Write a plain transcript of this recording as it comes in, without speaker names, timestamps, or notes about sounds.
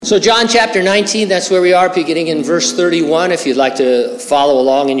So John chapter 19, that's where we are, beginning in verse 31, if you'd like to follow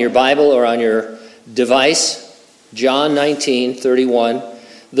along in your Bible or on your device. John 19, 31.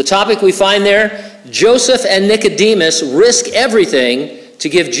 The topic we find there, Joseph and Nicodemus risk everything to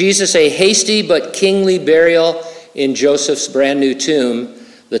give Jesus a hasty but kingly burial in Joseph's brand new tomb.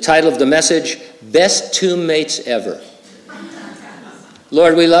 The title of the message, Best Tomb Mates Ever.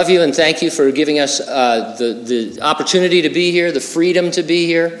 Lord, we love you and thank you for giving us the opportunity to be here, the freedom to be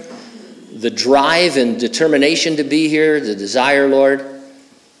here, the drive and determination to be here, the desire, Lord.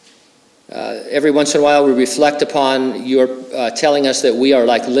 Every once in a while we reflect upon your telling us that we are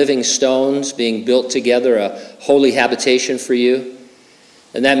like living stones being built together, a holy habitation for you.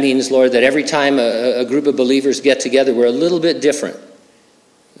 And that means, Lord, that every time a group of believers get together, we're a little bit different.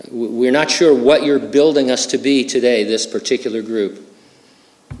 We're not sure what you're building us to be today, this particular group.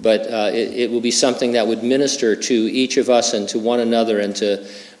 But it will be something that would minister to each of us and to one another and to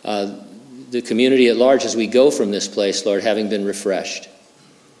the community at large as we go from this place, Lord, having been refreshed.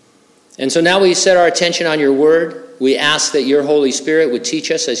 And so now we set our attention on your word. We ask that your Holy Spirit would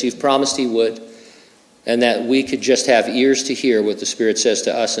teach us as you've promised he would, and that we could just have ears to hear what the Spirit says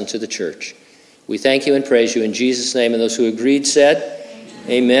to us and to the church. We thank you and praise you in Jesus' name. And those who agreed said,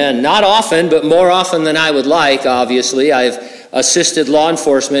 Amen. Not often, but more often than I would like, obviously. I've assisted law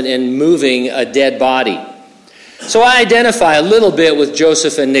enforcement in moving a dead body. So I identify a little bit with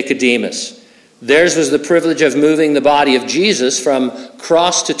Joseph and Nicodemus. Theirs was the privilege of moving the body of Jesus from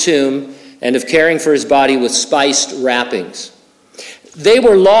cross to tomb and of caring for his body with spiced wrappings. They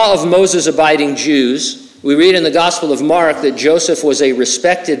were law of Moses abiding Jews. We read in the Gospel of Mark that Joseph was a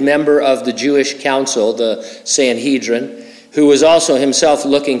respected member of the Jewish council, the Sanhedrin, who was also himself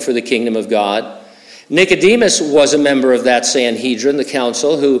looking for the kingdom of God. Nicodemus was a member of that Sanhedrin, the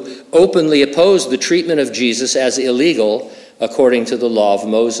council, who openly opposed the treatment of Jesus as illegal according to the law of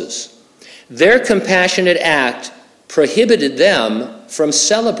Moses. Their compassionate act prohibited them from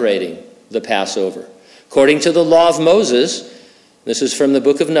celebrating the Passover. According to the law of Moses, this is from the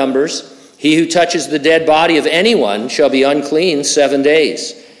book of Numbers, he who touches the dead body of anyone shall be unclean 7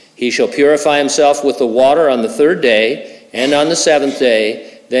 days. He shall purify himself with the water on the third day, and on the seventh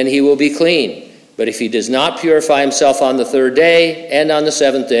day, then he will be clean. But if he does not purify himself on the third day and on the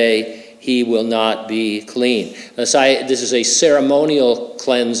seventh day, he will not be clean. This is a ceremonial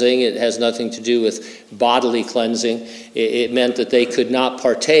cleansing. It has nothing to do with bodily cleansing. It meant that they could not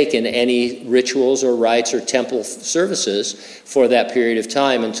partake in any rituals or rites or temple services for that period of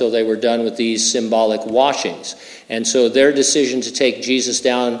time until they were done with these symbolic washings. And so their decision to take Jesus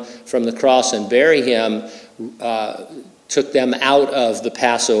down from the cross and bury him took them out of the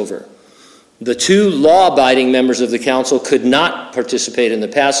Passover. The two law-abiding members of the council could not participate in the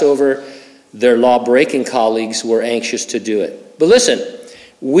Passover. Their law-breaking colleagues were anxious to do it. But listen,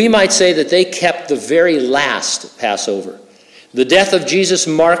 we might say that they kept the very last Passover. The death of Jesus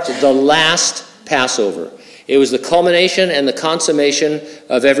marked the last Passover. It was the culmination and the consummation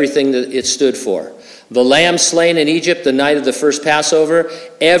of everything that it stood for. The lamb slain in Egypt the night of the first Passover,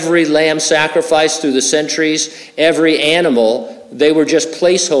 every lamb sacrificed through the centuries, every animal, they were just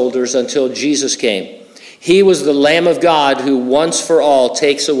placeholders until Jesus came. He was the Lamb of God who once for all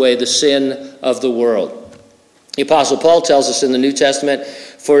takes away the sin of the world. The Apostle Paul tells us in the New Testament,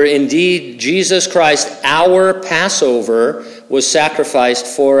 for indeed Jesus Christ, our Passover, was sacrificed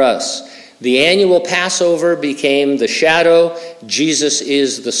for us. The annual Passover became the shadow. Jesus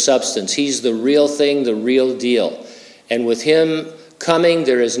is the substance. He's the real thing, the real deal. And with him coming,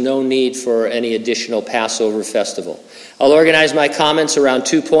 there is no need for any additional Passover festival. I'll organize my comments around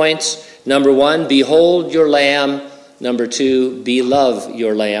 2 points. Number 1, behold your lamb. Number 2, beloved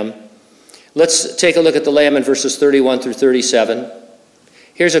your lamb. Let's take a look at the lamb in verses 31 through 37.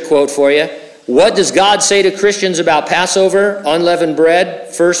 Here's a quote for you. What does God say to Christians about Passover, unleavened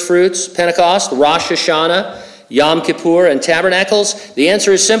bread, first fruits, Pentecost, Rosh Hashanah, Yom Kippur, and Tabernacles? The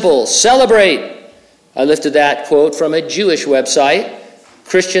answer is simple. Celebrate. I lifted that quote from a Jewish website.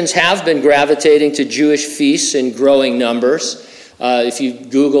 Christians have been gravitating to Jewish feasts in growing numbers. If you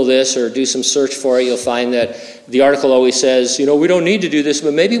Google this or do some search for it, you'll find that the article always says, we don't need to do this,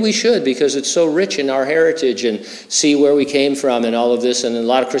 but maybe we should because it's so rich in our heritage and see where we came from and all of this. And a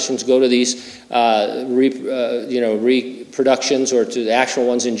lot of Christians go to these reproductions or to the actual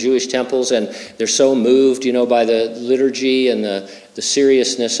ones in Jewish temples, and they're so moved, by the liturgy and the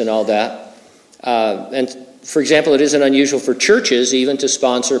seriousness and all that. And for example, it isn't unusual for churches even to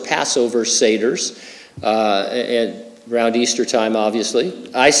sponsor Passover Seders around Easter time, obviously.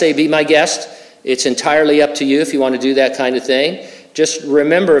 I say be my guest. It's entirely up to you if you want to do that kind of thing. Just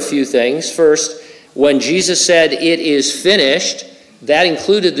remember a few things. First, when Jesus said, "It is finished," that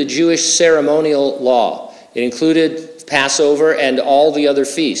included the Jewish ceremonial law. It included Passover and all the other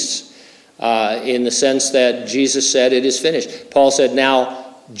feasts, in the sense that Jesus said, "It is finished." Paul said,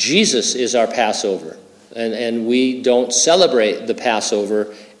 now Jesus is our Passover, and we don't celebrate the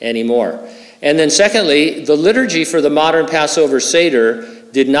Passover anymore. And then secondly, the liturgy for the modern Passover Seder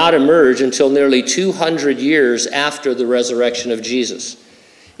did not emerge until nearly 200 years after the resurrection of Jesus.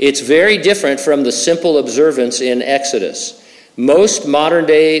 It's very different from the simple observance in Exodus. Most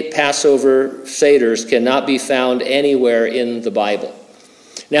modern-day Passover Seders cannot be found anywhere in the Bible.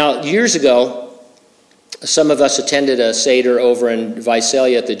 Now, years ago, some of us attended a Seder over in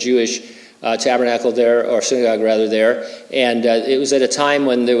Visalia at the Jewish tabernacle there, or synagogue rather there, and it was at a time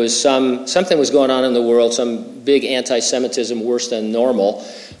when there was something was going on in the world, some big anti-Semitism worse than normal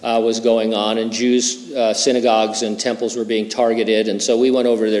was going on, and Jews' synagogues and temples were being targeted, and so we went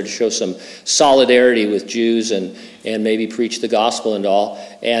over there to show some solidarity with Jews and maybe preach the gospel and all.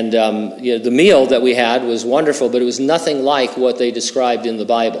 And the meal that we had was wonderful, but it was nothing like what they described in the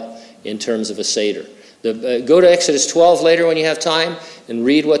Bible in terms of a Seder. Go to Exodus 12 later when you have time and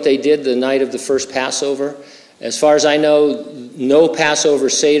read what they did the night of the first Passover. As far as I know, no Passover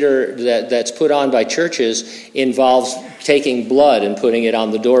Seder that's put on by churches involves taking blood and putting it on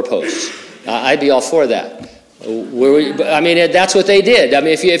the doorposts. I'd be all for that. That's what they did.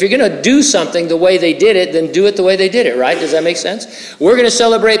 If you're going to do something the way they did it, then do it the way they did it, right? Does that make sense? We're going to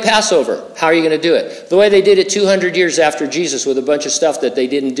celebrate Passover. How are you going to do it? The way they did it 200 years after Jesus with a bunch of stuff that they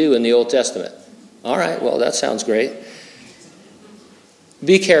didn't do in the Old Testament. All right, well, that sounds great.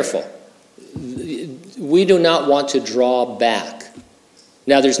 Be careful. We do not want to draw back.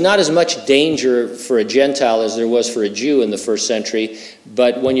 Now, there's not as much danger for a Gentile as there was for a Jew in the first century,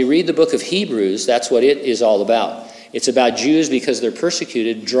 but when you read the book of Hebrews, that's what it is all about. It's about Jews, because they're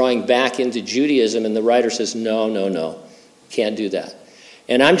persecuted, drawing back into Judaism, and the writer says, no, can't do that.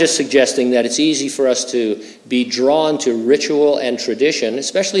 And I'm just suggesting that it's easy for us to be drawn to ritual and tradition,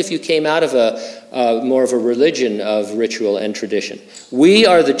 especially if you came out of more of a religion of ritual and tradition. We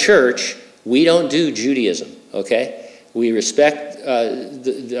are the church. We don't do Judaism, okay? We respect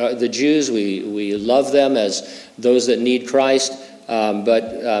the Jews. We love them as those that need Christ,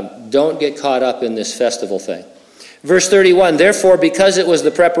 but don't get caught up in this festival thing. Verse 31, therefore, because it was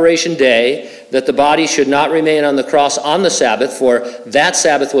the preparation day, that the body should not remain on the cross on the Sabbath, for that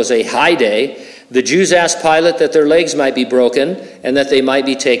Sabbath was a high day, the Jews asked Pilate that their legs might be broken and that they might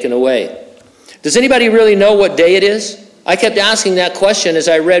be taken away. Does anybody really know what day it is? I kept asking that question as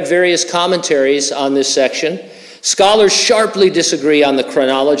I read various commentaries on this section. Scholars sharply disagree on the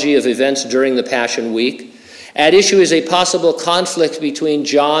chronology of events during the Passion Week. At issue is a possible conflict between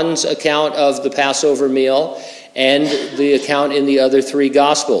John's account of the Passover meal and the account in the other three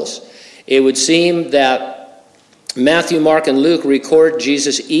Gospels. It would seem that Matthew, Mark, and Luke record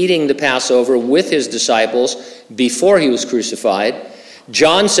Jesus eating the Passover with his disciples before he was crucified.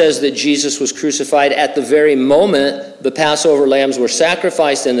 John says that Jesus was crucified at the very moment the Passover lambs were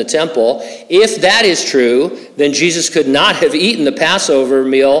sacrificed in the temple. If that is true, then Jesus could not have eaten the Passover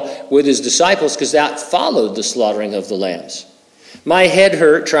meal with his disciples, because that followed the slaughtering of the lambs. My head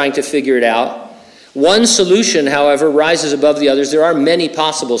hurt trying to figure it out. One solution, however, rises above the others. There are many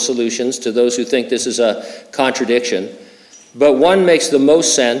possible solutions to those who think this is a contradiction, but one makes the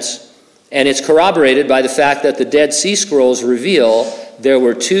most sense, and it's corroborated by the fact that the Dead Sea Scrolls reveal there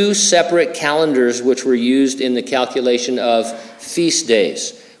were two separate calendars which were used in the calculation of feast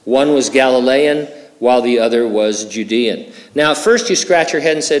days. One was Galilean, while the other was Judean. Now, at first you scratch your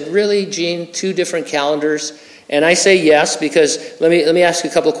head and said, really, Gene, two different calendars? And I say yes, because let me ask you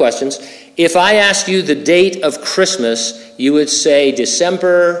a couple of questions. If I asked you the date of Christmas, you would say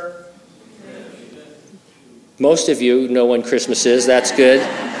December. Most of you know when Christmas is. That's good.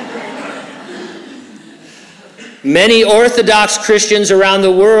 Many Orthodox Christians around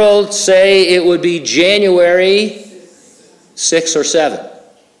the world say it would be January 6 or 7.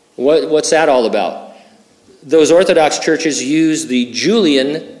 What's that all about? Those Orthodox churches use the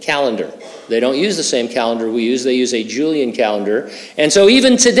Julian calendar. They don't use the same calendar we use. They use a Julian calendar. And so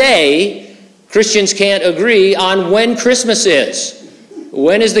even today, Christians can't agree on when Christmas is.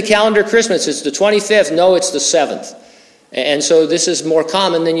 When is the calendar Christmas? It's the 25th. No, it's the 7th. And so this is more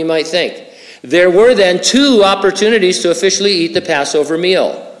common than you might think. There were then two opportunities to officially eat the Passover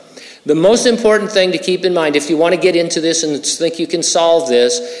meal. The most important thing to keep in mind, if you want to get into this and think you can solve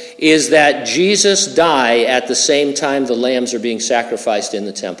this, is that Jesus died at the same time the lambs are being sacrificed in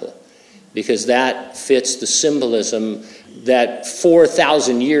the temple, because that fits the symbolism that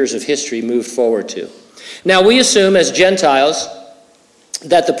 4,000 years of history moved forward to. Now, we assume as Gentiles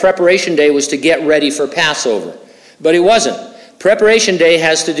that the preparation day was to get ready for Passover, but it wasn't. Preparation Day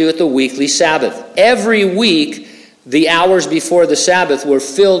has to do with the weekly Sabbath. Every week, the hours before the Sabbath were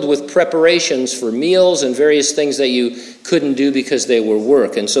filled with preparations for meals and various things that you couldn't do because they were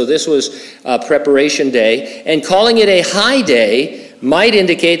work. And so this was Preparation Day. And calling it a high day might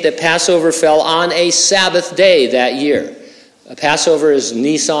indicate that Passover fell on a Sabbath day that year. Passover is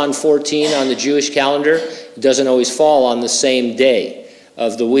Nisan 14 on the Jewish calendar. It doesn't always fall on the same day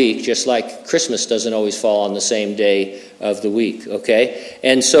of the week, just like Christmas doesn't always fall on the same day of the week, okay?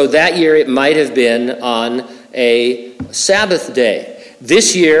 And so that year it might have been on a Sabbath day.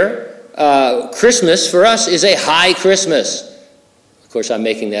 This year, Christmas for us is a high Christmas. Of course, I'm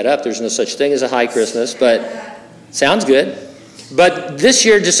making that up. There's no such thing as a high Christmas, but it sounds good. But this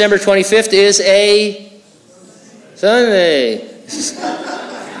year, December 25th, is a Sunday.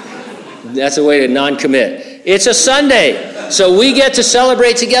 That's a way to non-commit. It's a Sunday. So we get to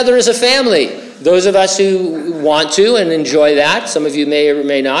celebrate together as a family. Those of us who want to and enjoy that, some of you may or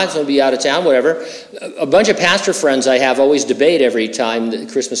may not, some of you out of town, whatever. A bunch of pastor friends I have always debate every time that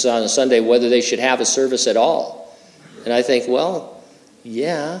Christmas is on a Sunday whether they should have a service at all. And I think, well,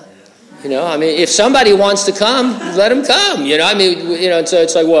 yeah. If somebody wants to come, let them come. So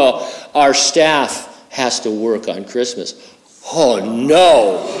it's like, well, our staff has to work on Christmas. Oh,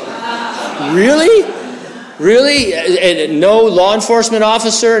 no. Really? Really? And no law enforcement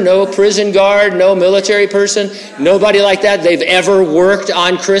officer, no prison guard, no military person, nobody like that. They've ever worked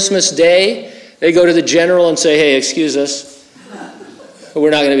on Christmas Day. They go to the general and say, hey, excuse us. We're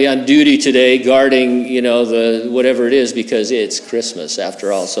not going to be on duty today guarding, the whatever it is because it's Christmas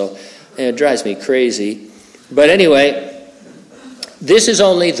after all. So it drives me crazy. But anyway, this is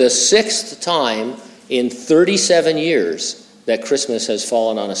only the 6th time in 37 years that Christmas has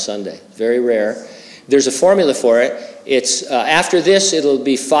fallen on a Sunday. Very rare. There's a formula for it. It's after this, it'll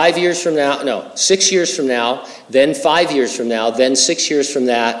be 6 years from now, then 5 years from now, then 6 years from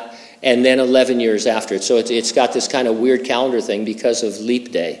that, and then 11 years after it. So it's got this kind of weird calendar thing because of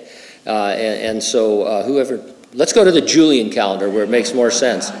leap day. So let's go to the Julian calendar where it makes more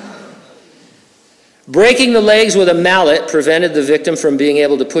sense. Breaking the legs with a mallet prevented the victim from being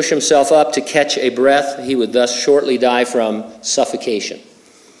able to push himself up to catch a breath. He would thus shortly die from suffocation.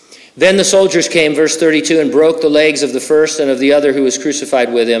 Then the soldiers came, verse 32, and broke the legs of the first and of the other who was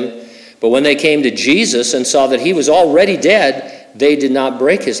crucified with him. But when they came to Jesus and saw that he was already dead, they did not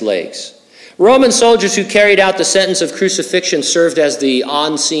break his legs. Roman soldiers who carried out the sentence of crucifixion served as the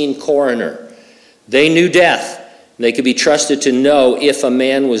on-scene coroner. They knew death. They could be trusted to know if a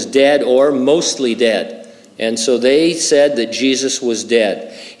man was dead or mostly dead. And so they said that Jesus was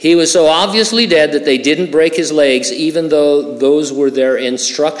dead. He was so obviously dead that they didn't break his legs, even though those were their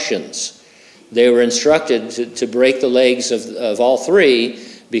instructions. They were instructed to break the legs of all three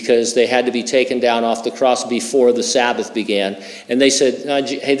because they had to be taken down off the cross before the Sabbath began. And they said,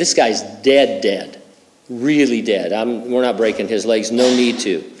 hey, this guy's dead. Really dead. We're not breaking his legs. No need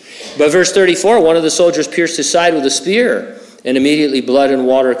to. But verse 34, one of the soldiers pierced his side with a spear, and immediately blood and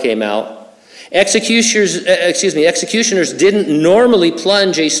water came out. Executioners didn't normally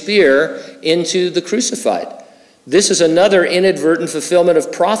plunge a spear into the crucified. This is another inadvertent fulfillment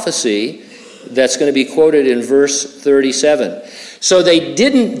of prophecy that's going to be quoted in verse 37. So they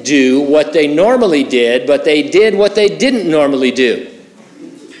didn't do what they normally did, but they did what they didn't normally do.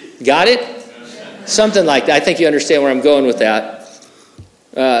 Got it? Something like that. I think you understand where I'm going with that.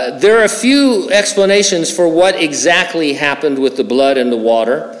 There are a few explanations for what exactly happened with the blood and the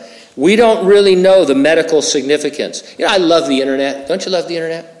water. We don't really know the medical significance. I love the internet. Don't you love the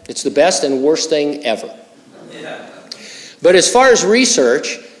internet? It's the best and worst thing ever. Yeah. But as far as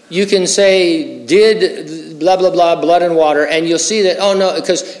research, you can say, did blah, blah, blah, blood and water, and you'll see that, oh no,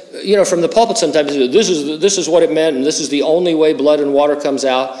 because, from the pulpit sometimes, this is what it meant, and this is the only way blood and water comes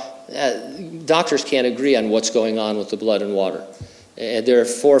out. Doctors can't agree on what's going on with the blood and water. There are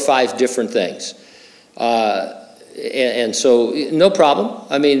 4 or 5 different things. And so, no problem.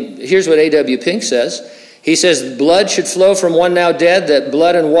 Here's what A.W. Pink says. He says, blood should flow from one now dead, that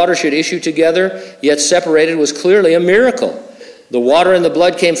blood and water should issue together, yet separated, was clearly a miracle. The water and the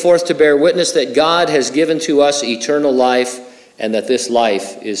blood came forth to bear witness that God has given to us eternal life, and that this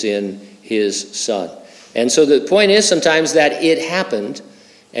life is in his Son. And so the point is sometimes that it happened,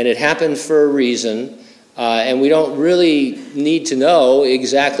 and it happened for a reason, and we don't really need to know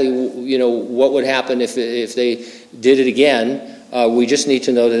exactly, what would happen if they did it again. We just need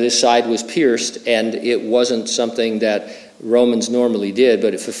to know that his side was pierced, and it wasn't something that Romans normally did,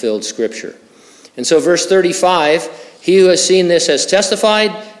 but it fulfilled Scripture. And so verse 35, he who has seen this has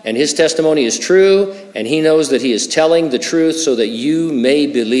testified, and his testimony is true, and he knows that he is telling the truth so that you may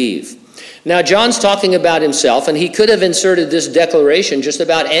believe. Now, John's talking about himself, and he could have inserted this declaration just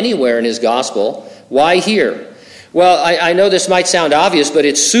about anywhere in his gospel. Why here? Well, I know this might sound obvious, but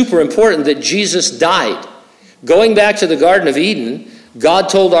it's super important that Jesus died. Going back to the Garden of Eden, God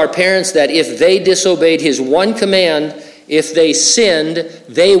told our parents that if they disobeyed his one command, if they sinned,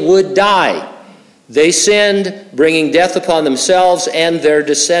 they would die. They sinned, bringing death upon themselves and their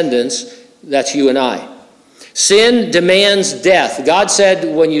descendants. That's you and I. Sin demands death. God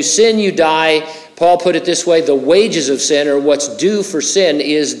said, when you sin, you die. Paul put it this way, the wages of sin, or what's due for sin,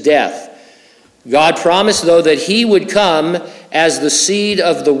 is death. God promised, though, that he would come as the seed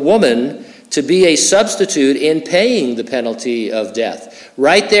of the woman to be a substitute in paying the penalty of death.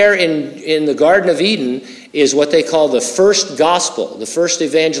 Right there in the Garden of Eden is what they call the first gospel, the first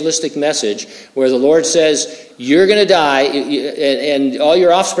evangelistic message, where the Lord says, you're going to die, and all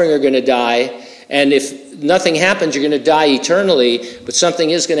your offspring are going to die, and if nothing happens, you're going to die eternally, but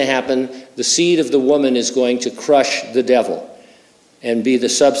something is going to happen. The seed of the woman is going to crush the devil and be the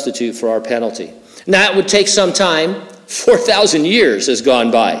substitute for our penalty. Now, it would take some time. 4,000 years has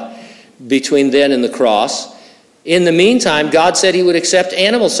gone by between then and the cross. In the meantime, God said he would accept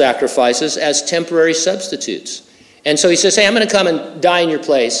animal sacrifices as temporary substitutes. And so he says, hey, I'm going to come and die in your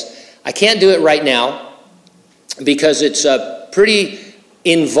place. I can't do it right now because it's a pretty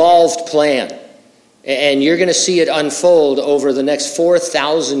involved plan. And you're going to see it unfold over the next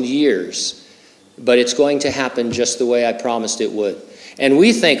 4,000 years. But it's going to happen just the way I promised it would. And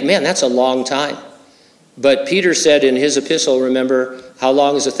we think, man, that's a long time. But Peter said in his epistle, remember, how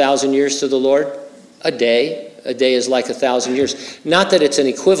long is 1,000 years to the Lord? A day. A day is like 1,000 years. Not that it's an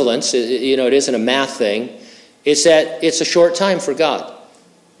equivalence. It isn't a math thing. It's that it's a short time for God.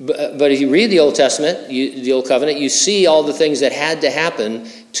 But if you read the Old Testament, the Old Covenant, you see all the things that had to happen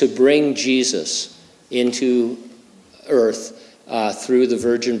to bring Jesus into earth through the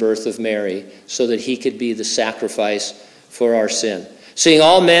virgin birth of Mary so that he could be the sacrifice for our sin. Seeing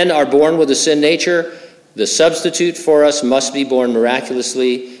all men are born with a sin nature, the substitute for us must be born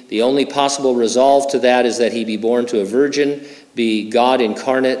miraculously. The only possible resolve to that is that he be born to a virgin, be God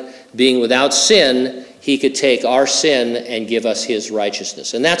incarnate. Being without sin, he could take our sin and give us his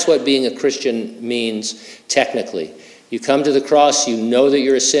righteousness. And that's what being a Christian means technically. You come to the cross, you know that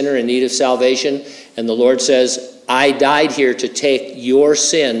you're a sinner in need of salvation, and the Lord says, I died here to take your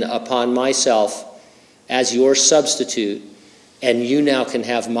sin upon myself as your substitute, and you now can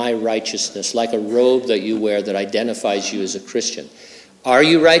have my righteousness, like a robe that you wear that identifies you as a Christian. Are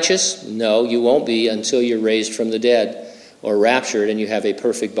you righteous? No, you won't be until you're raised from the dead or raptured and you have a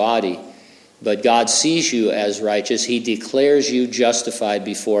perfect body. But God sees you as righteous. He declares you justified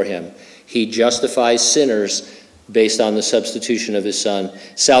before him. He justifies sinners based on the substitution of his Son.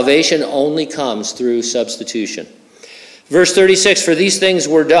 Salvation only comes through substitution. Verse 36, for these things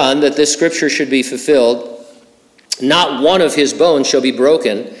were done, that this scripture should be fulfilled. Not one of his bones shall be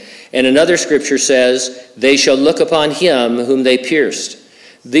broken. And another scripture says, they shall look upon him whom they pierced.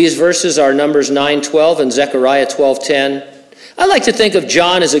 These verses are Numbers 9:12 and Zechariah 12:10. I like to think of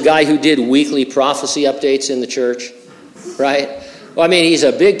John as a guy who did weekly prophecy updates in the church, right? Well, I mean, he's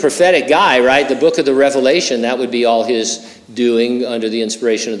a big prophetic guy, right? The book of the Revelation, that would be all his doing under the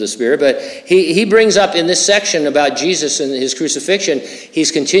inspiration of the Spirit. But he brings up in this section about Jesus and his crucifixion,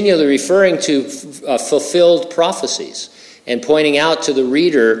 he's continually referring to fulfilled prophecies and pointing out to the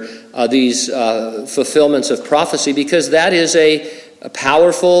reader these fulfillments of prophecy, because that is a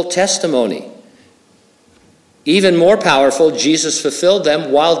powerful testimony. Even more powerful, Jesus fulfilled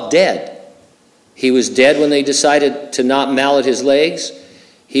them while dead. He was dead when they decided to not mallet his legs.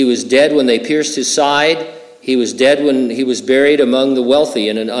 He was dead when they pierced his side. He was dead when he was buried among the wealthy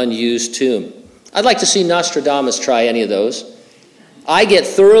in an unused tomb. I'd like to see Nostradamus try any of those. I get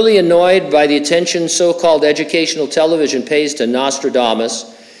thoroughly annoyed by the attention so-called educational television pays to Nostradamus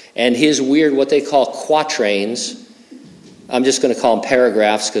and his weird, what they call quatrains. I'm just going to call them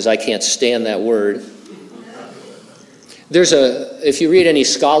paragraphs because I can't stand that word. If you read any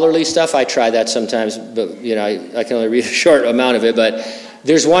scholarly stuff, I try that sometimes, but I can only read a short amount of it. But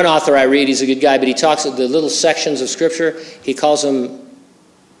there's one author I read, he's a good guy, but he talks of the little sections of Scripture, he calls them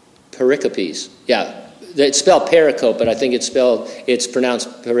pericopes. Yeah, it's spelled pericope, but I think it's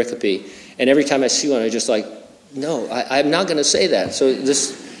pronounced pericope. And every time I see one, I'm just like, no, I'm not going to say that. So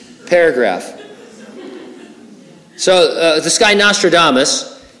this paragraph. So this guy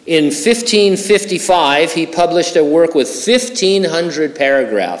Nostradamus, in 1555, he published a work with 1,500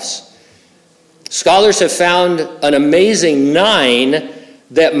 paragraphs. Scholars have found an amazing 9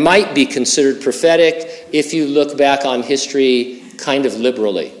 that might be considered prophetic if you look back on history kind of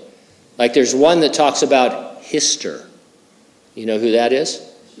liberally. Like there's one that talks about Hister. You know who that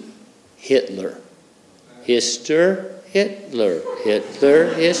is? Hitler. Hister, Hitler,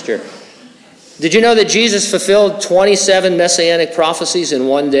 Hitler, Hister. Did you know that Jesus fulfilled 27 messianic prophecies in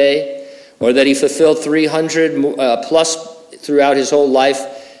one day? Or that he fulfilled 300 plus throughout his whole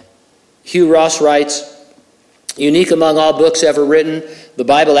life? Hugh Ross writes, unique among all books ever written, the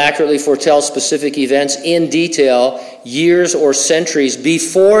Bible accurately foretells specific events in detail, years or centuries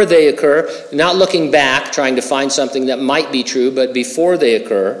before they occur, not looking back, trying to find something that might be true, but before they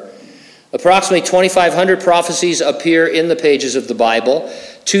occur. Approximately 2,500 prophecies appear in the pages of the Bible,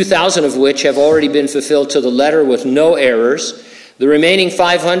 2,000 of which have already been fulfilled to the letter with no errors. The remaining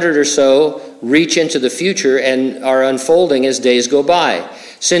 500 or so reach into the future and are unfolding as days go by.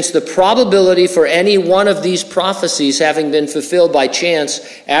 Since the probability for any one of these prophecies having been fulfilled by chance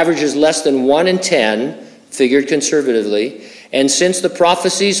averages less than 1 in 10, figured conservatively, and since the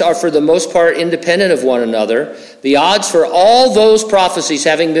prophecies are for the most part independent of one another, the odds for all those prophecies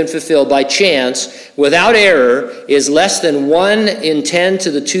having been fulfilled by chance without error is less than 1 in 10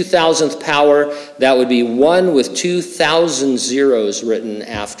 to the 2,000th power. That would be 1 with 2,000 zeros written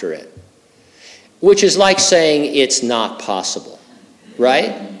after it. Which is like saying it's not possible,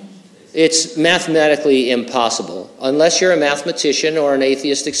 right? It's mathematically impossible, unless you're a mathematician or an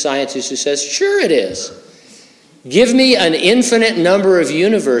atheistic scientist who says, sure it is. Give me an infinite number of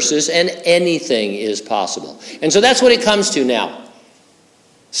universes and anything is possible. And so that's what it comes to now.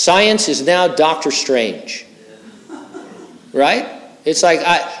 Science is now Doctor Strange. Right? It's like,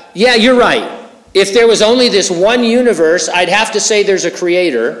 yeah, you're right. If there was only this one universe, I'd have to say there's a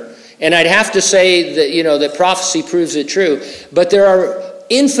creator, and I'd have to say that, that prophecy proves it true. But there are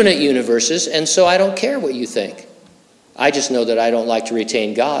infinite universes, and so I don't care what you think. I just know that I don't like to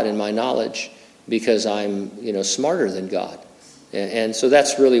retain God in my knowledge, because I'm, smarter than God. And so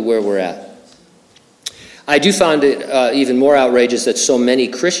that's really where we're at. I do find it even more outrageous that so many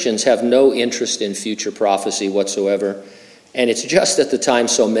Christians have no interest in future prophecy whatsoever. And it's just at the time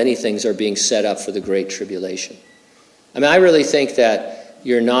so many things are being set up for the Great Tribulation. I mean, I really think that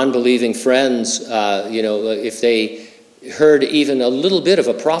your non-believing friends, if they heard even a little bit of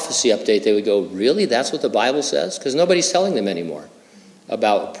a prophecy update, they would go, really? That's what the Bible says? Because nobody's telling them anymore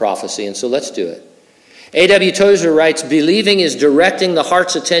about prophecy, and so let's do it. A.W. Tozer writes, believing is directing the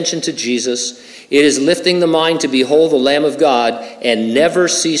heart's attention to Jesus. It is lifting the mind to behold the Lamb of God and never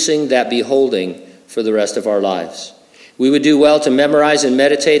ceasing that beholding for the rest of our lives. We would do well to memorize and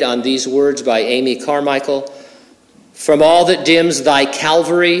meditate on these words by Amy Carmichael. From all that dims thy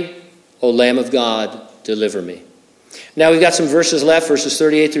Calvary, O Lamb of God, deliver me. Now we've got some verses left, verses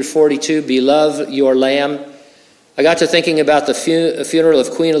 38 through 42. Beloved your Lamb. I got to thinking about the funeral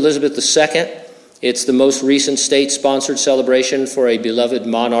of Queen Elizabeth II. It's the most recent state-sponsored celebration for a beloved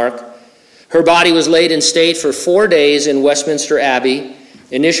monarch. Her body was laid in state for 4 days in Westminster Abbey.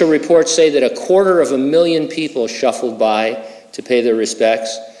 Initial reports say that 250,000 people shuffled by to pay their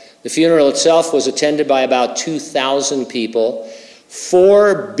respects. The funeral itself was attended by about 2,000 people.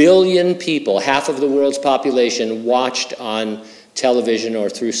 4 billion people, half of the world's population, watched on television or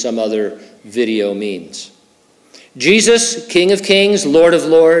through some other video means. Jesus, King of Kings, Lord of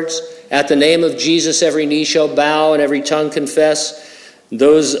Lords, at the name of Jesus every knee shall bow and every tongue confess,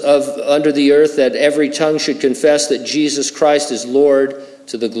 those of under the earth, that every tongue should confess that Jesus Christ is Lord,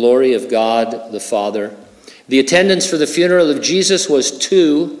 to the glory of God the Father. The attendance for the funeral of Jesus was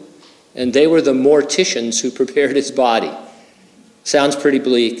 2, and they were the morticians who prepared his body. Sounds pretty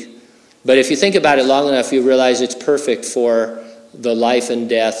bleak, but if you think about it long enough, you realize it's perfect for the life and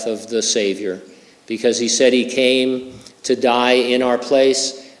death of the Savior. Because he said he came to die in our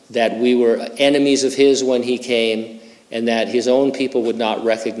place, that we were enemies of his when he came, and that his own people would not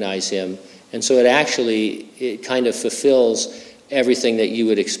recognize him. And so it kind of fulfills everything that you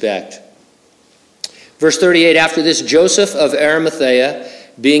would expect. Verse 38, after this, Joseph of Arimathea,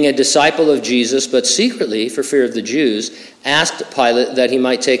 being a disciple of Jesus, but secretly, for fear of the Jews, asked Pilate that he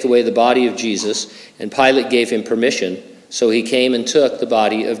might take away the body of Jesus, and Pilate gave him permission, so he came and took the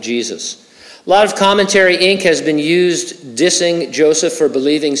body of Jesus. A lot of commentary ink has been used dissing Joseph for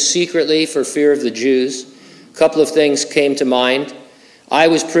believing secretly for fear of the Jews. A couple of things came to mind. I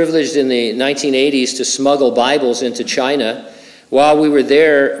was privileged in the 1980s to smuggle Bibles into China. While we were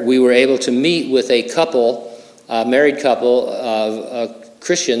there, we were able to meet with a couple, a married couple of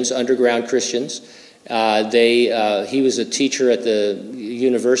Christians, underground Christians. He was a teacher at the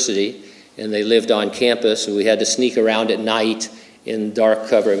university, and they lived on campus, and we had to sneak around at night in dark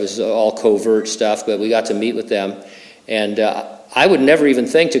cover. It was all covert stuff, but we got to meet with them. And I would never even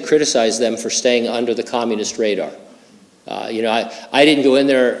think to criticize them for staying under the communist radar. I didn't go in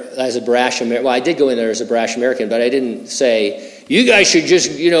there as a brash American. Well, I did go in there as a brash American, but I didn't say, you guys should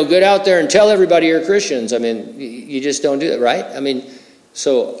just, get out there and tell everybody you're Christians. I mean, you just don't do that, right? I mean,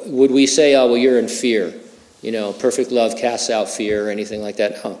 so would we say, oh, well, you're in fear? Perfect love casts out fear or anything like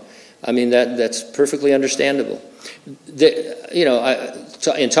that? No. I mean, that's perfectly understandable.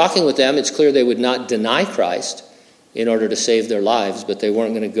 In talking with them, it's clear they would not deny Christ in order to save their lives, but they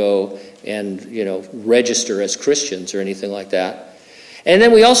weren't going to go and, register as Christians or anything like that. And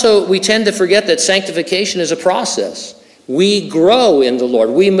then we tend to forget that sanctification is a process. We grow in the Lord.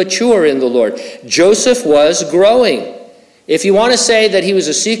 We mature in the Lord. Joseph was growing. If you want to say that he was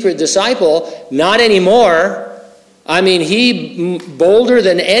a secret disciple, not anymore. I mean, he bolder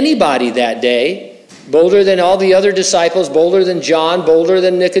than anybody that day, bolder than all the other disciples, bolder than John, bolder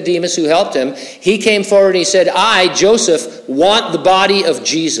than Nicodemus who helped him. He came forward and he said, I, Joseph, want the body of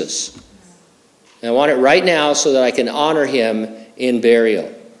Jesus. And I want it right now so that I can honor him in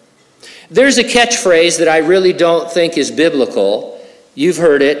burial. There's a catchphrase that I really don't think is biblical. You've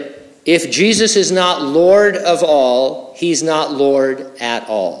heard it. If Jesus is not Lord of all, he's not Lord at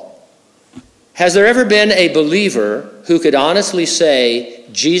all. Has there ever been a believer who could honestly say,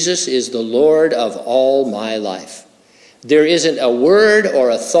 Jesus is the Lord of all my life? There isn't a word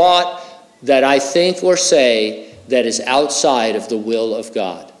or a thought that I think or say that is outside of the will of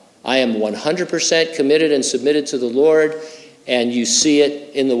God. I am 100% committed and submitted to the Lord, and you see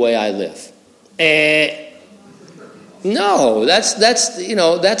it in the way I live. No,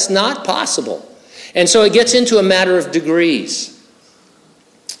 that's not possible. And so it gets into a matter of degrees.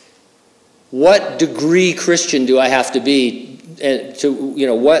 What degree Christian do I have to be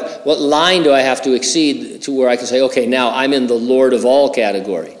what line do I have to exceed to where I can say, okay, now I'm in the Lord of all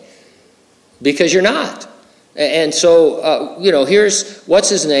category? Because you're not. And so, here's, what's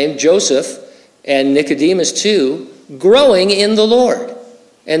his name? Joseph and Nicodemus too, growing in the Lord.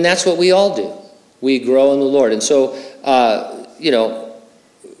 And that's what we all do. We grow in the Lord. And so,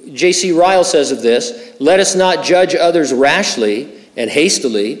 J.C. Ryle says of this, let us not judge others rashly and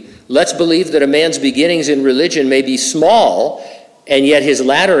hastily. Let's believe that a man's beginnings in religion may be small, and yet his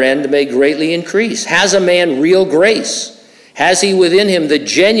latter end may greatly increase. Has a man real grace? Has he within him the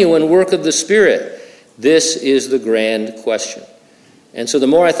genuine work of the Spirit? This is the grand question. And so the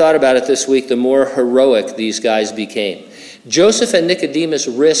more I thought about it this week, the more heroic these guys became. Joseph and Nicodemus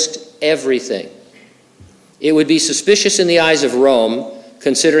risked everything. It would be suspicious in the eyes of Rome,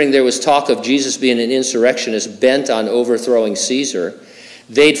 considering there was talk of Jesus being an insurrectionist bent on overthrowing Caesar.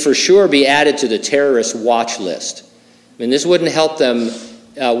 They'd for sure be added to the terrorist watch list. I mean, this wouldn't help them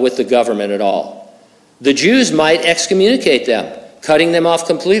with the government at all. The Jews might excommunicate them, cutting them off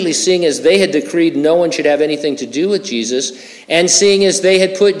completely, seeing as they had decreed no one should have anything to do with Jesus, and seeing as they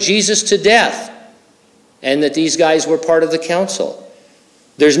had put Jesus to death, and that these guys were part of the council.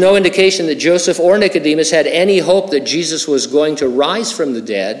 There's no indication that Joseph or Nicodemus had any hope that Jesus was going to rise from the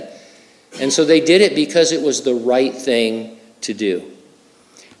dead, and so they did it because it was the right thing to do.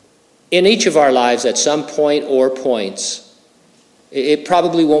 In each of our lives, at some point or points, it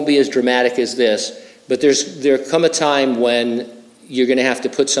probably won't be as dramatic as this, but there come a time when you're going to have to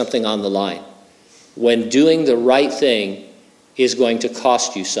put something on the line, when doing the right thing is going to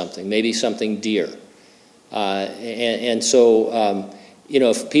cost you something, maybe something dear. So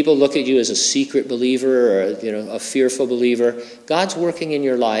if people look at you as a secret believer or a fearful believer, God's working in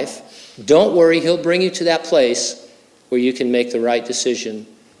your life. Don't worry, he'll bring you to that place where you can make the right decision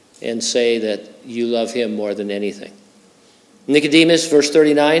and say that you love him more than anything. Nicodemus, verse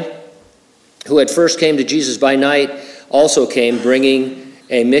 39, who at first came to Jesus by night, also came bringing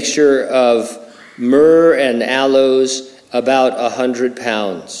a mixture of myrrh and aloes, about 100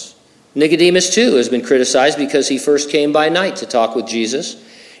 pounds. Nicodemus, too, has been criticized because he first came by night to talk with Jesus.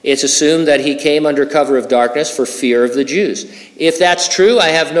 It's assumed that he came under cover of darkness for fear of the Jews. If that's true, I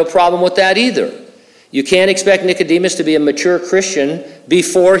have no problem with that either. You can't expect Nicodemus to be a mature Christian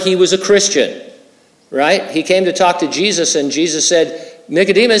before he was a Christian, right? He came to talk to Jesus, and Jesus said,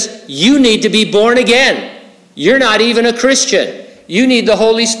 Nicodemus, you need to be born again. You're not even a Christian. You need the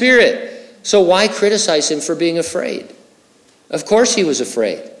Holy Spirit. So why criticize him for being afraid? Of course he was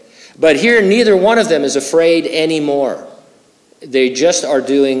afraid. But here, neither one of them is afraid anymore. They just are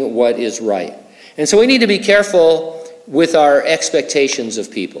doing what is right. And so we need to be careful with our expectations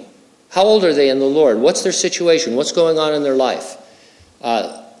of people. How old are they in the Lord? What's their situation? What's going on in their life?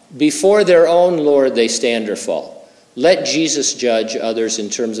 Before their own Lord, they stand or fall. Let Jesus judge others in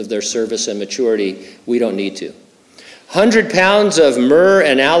terms of their service and maturity. We don't need to. 100 pounds of myrrh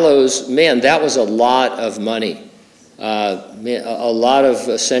and aloes, man, that was a lot of money. A lot of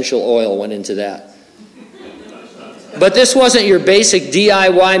essential oil went into that. But this wasn't your basic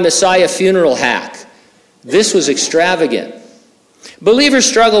DIY Messiah funeral hack. This was extravagant. Believers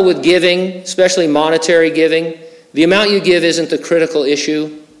struggle with giving, especially monetary giving. The amount you give isn't the critical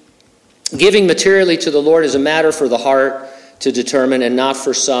issue. Giving materially to the Lord is a matter for the heart to determine and not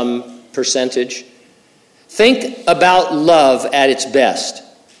for some percentage. Think about love at its best.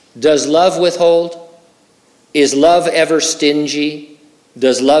 Does love withhold? Is love ever stingy?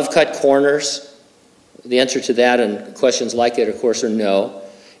 Does love cut corners? The answer to that and questions like it, of course, are no.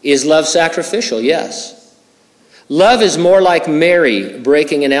 Is love sacrificial? Yes. Love is more like Mary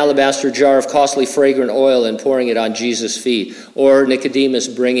breaking an alabaster jar of costly fragrant oil and pouring it on Jesus' feet, or Nicodemus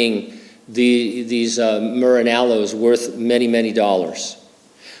bringing these myrrh and aloes worth many, many dollars.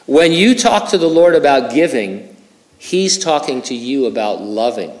 When you talk to the Lord about giving, he's talking to you about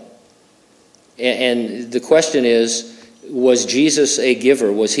loving. And the question is, was Jesus a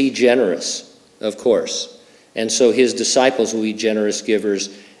giver? Was he generous? Of course. And so his disciples will be generous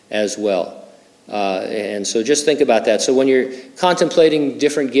givers as well. And so just think about that. So when you're contemplating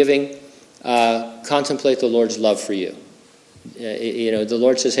different giving, contemplate the Lord's love for you. The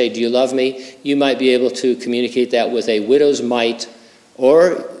Lord says, hey, do you love me? You might be able to communicate that with a widow's mite,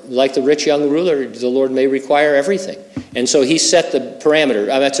 or like the rich young ruler, the Lord may require everything. And so he set the parameter.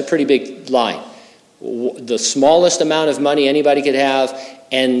 That's a pretty big line. The smallest amount of money anybody could have,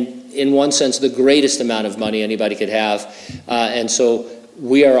 and in one sense, the greatest amount of money anybody could have. And so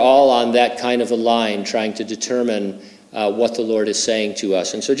we are all on that kind of a line trying to determine what the Lord is saying to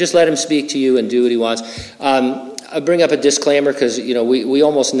us. And so just let him speak to you and do what he wants. I bring up a disclaimer because, we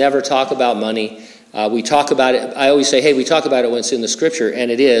almost never talk about money. We talk about it. I always say, hey, we talk about it when it's in the Scripture, and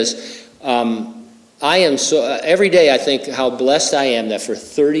it is. I am so, every day I think how blessed I am that for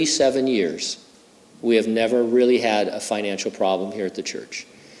 37 years we have never really had a financial problem here at the church.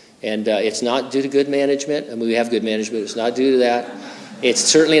 And it's not due to good management. I mean, we have good management. It's not due to that. It's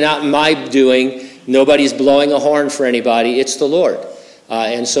certainly not my doing. Nobody's blowing a horn for anybody. It's the Lord.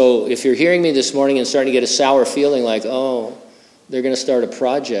 And so if you're hearing me this morning and starting to get a sour feeling like, oh, they're going to start a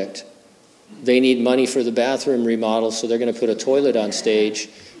project. They need money for the bathroom remodel, so they're going to put a toilet on stage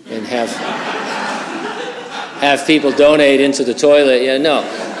and have people donate into the toilet.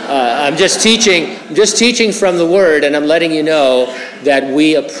 No. I'm just teaching from the Word, and I'm letting you know that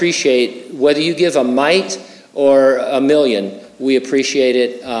we appreciate, whether you give a mite or a million, we appreciate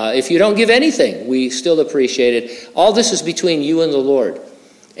it. If you don't give anything, we still appreciate it. All this is between you and the Lord.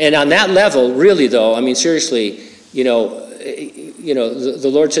 And on that level, really though, seriously, the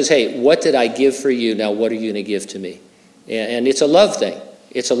Lord says, hey, what did I give for you? Now what are you going to give to me? And it's a love thing.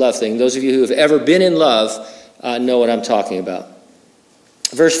 It's a love thing. Those of you who have ever been in love know what I'm talking about.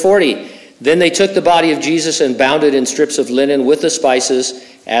 Verse 40, then they took the body of Jesus and bound it in strips of linen with the spices,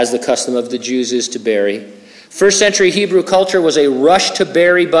 as the custom of the Jews is to bury. First century Hebrew culture was a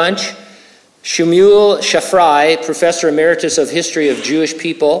rush-to-bury bunch. Shmuel Shafrai, professor emeritus of history of Jewish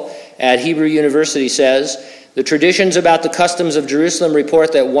people at Hebrew University, says, the traditions about the customs of Jerusalem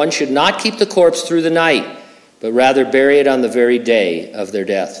report that one should not keep the corpse through the night, but rather bury it on the very day of their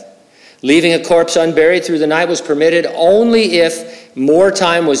death. Leaving a corpse unburied through the night was permitted only if more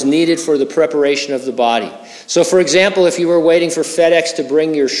time was needed for the preparation of the body. So, for example, if you were waiting for FedEx to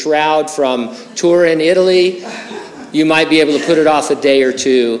bring your shroud from Turin, Italy, you might be able to put it off a day or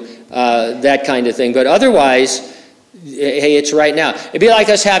two, that kind of thing. But otherwise, hey, it's right now. It'd be like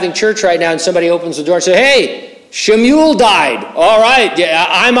us having church right now and somebody opens the door and says, hey, Shemuel died. All right, yeah,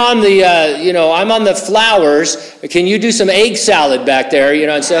 I'm on the flowers. Can you do some egg salad back there?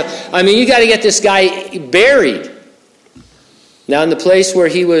 And so, you got to get this guy buried. Now, in the place where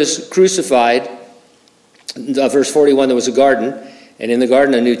he was crucified, verse 41, there was a garden, and in the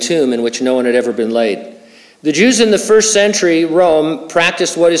garden a new tomb in which no one had ever been laid. The Jews in the first century Rome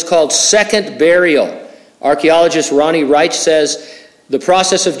practiced what is called second burial. Archaeologist Ronnie Reich says the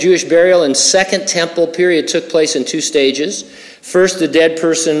process of Jewish burial in Second Temple period took place in two stages. First, the dead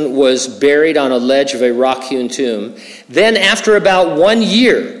person was buried on a ledge of a rock-hewn tomb. Then, after about 1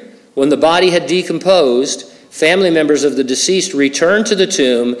 year, when the body had decomposed, family members of the deceased returned to the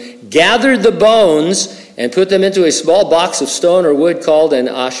tomb, gathered the bones, and put them into a small box of stone or wood called an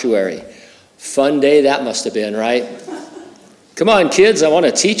ossuary. Fun day that must have been, right? Come on, kids, I want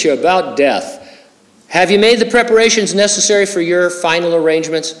to teach you about death. Have you made the preparations necessary for your final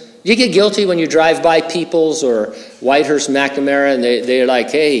arrangements? Do you get guilty when you drive by Peoples or Whitehurst McNamara and they're like,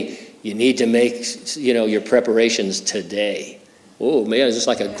 hey, you need to make, your preparations today. Oh, man, is this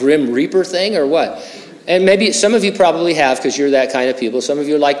like a Grim Reaper thing or what? And maybe some of you probably have because you're that kind of people. Some of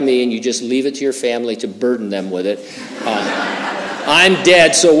you are like me and you just leave it to your family to burden them with it. I'm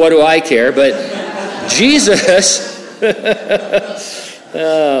dead, so what do I care? But Jesus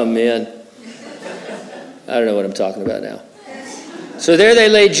Oh, man. I don't know what I'm talking about now. So there they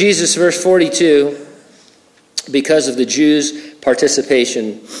laid Jesus, verse 42, because of the Jews'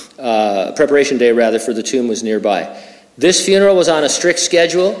 preparation day for the tomb was nearby. This funeral was on a strict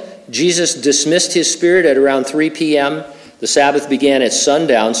schedule. Jesus dismissed his spirit at around 3 p.m. The Sabbath began at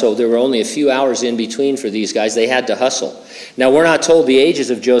sundown, so there were only a few hours in between for these guys. They had to hustle. Now, we're not told the ages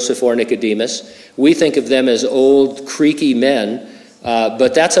of Joseph or Nicodemus. We think of them as old, creaky men,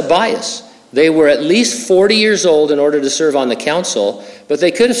 but that's a bias. They were at least 40 years old in order to serve on the council, but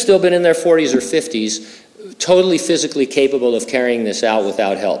they could have still been in their 40s or 50s, totally physically capable of carrying this out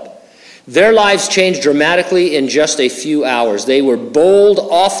without help. Their lives changed dramatically in just a few hours. They were bold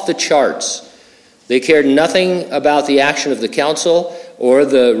off the charts. They cared nothing about the action of the council or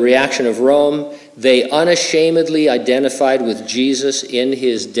the reaction of Rome. They unashamedly identified with Jesus in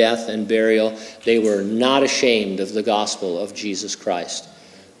his death and burial. They were not ashamed of the gospel of Jesus Christ.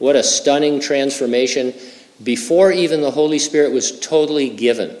 What a stunning transformation before even the Holy Spirit was totally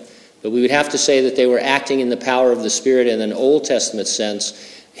given. But we would have to say that they were acting in the power of the Spirit in an Old Testament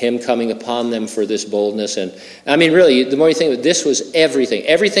sense, him coming upon them for this boldness. And I mean, really, the more you think of it, this was everything.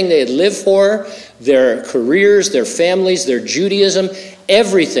 Everything they had lived for, their careers, their families, their Judaism,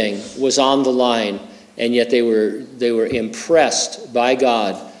 everything was on the line. And yet they were impressed by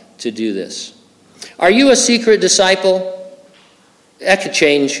God to do this. Are you a secret disciple? That could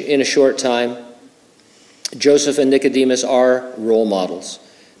change in a short time. Joseph and Nicodemus are role models.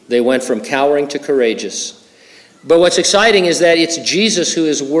 They went from cowering to courageous. But what's exciting is that it's Jesus who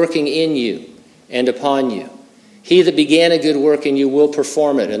is working in you and upon you. He that began a good work in you will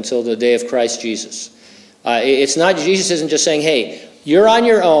perform it until the day of Christ Jesus. It's not, Jesus isn't just saying, hey, you're on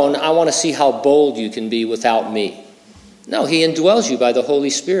your own. I want to see how bold you can be without me. No, he indwells you by the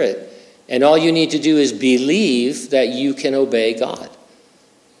Holy Spirit. And all you need to do is believe that you can obey God.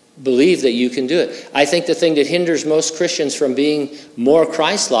 Believe that you can do it. I think the thing that hinders most Christians from being more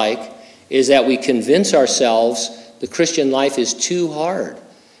Christ-like is that we convince ourselves the Christian life is too hard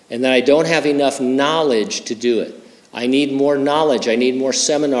and that I don't have enough knowledge to do it. I need more knowledge. I need more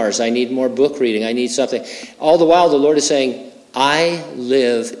seminars. I need more book reading. I need something. All the while, the Lord is saying, I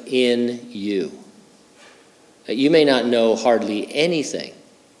live in you. You may not know hardly anything,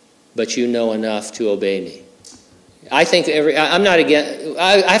 but you know enough to obey me. I think I'm not against.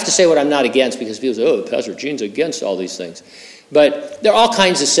 I have to say what I'm not against because people say, "Oh, Pastor Gene's against all these things," but there are all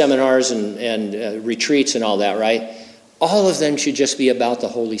kinds of seminars and retreats and all that, right? All of them should just be about the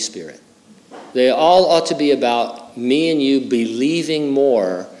Holy Spirit. They all ought to be about me and you believing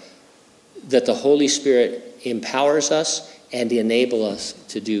more that the Holy Spirit empowers us and enable us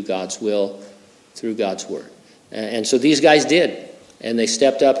to do God's will through God's word. And so these guys did, and they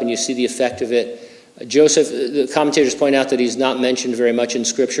stepped up, and you see the effect of it. Joseph, the commentators point out that he's not mentioned very much in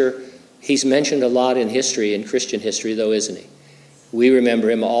Scripture. He's mentioned a lot in history, in Christian history, though, isn't he? We remember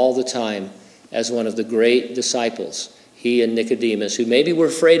him all the time as one of the great disciples, he and Nicodemus, who maybe were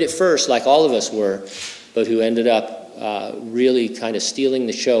afraid at first, like all of us were, but who ended up really kind of stealing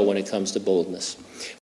the show when it comes to boldness.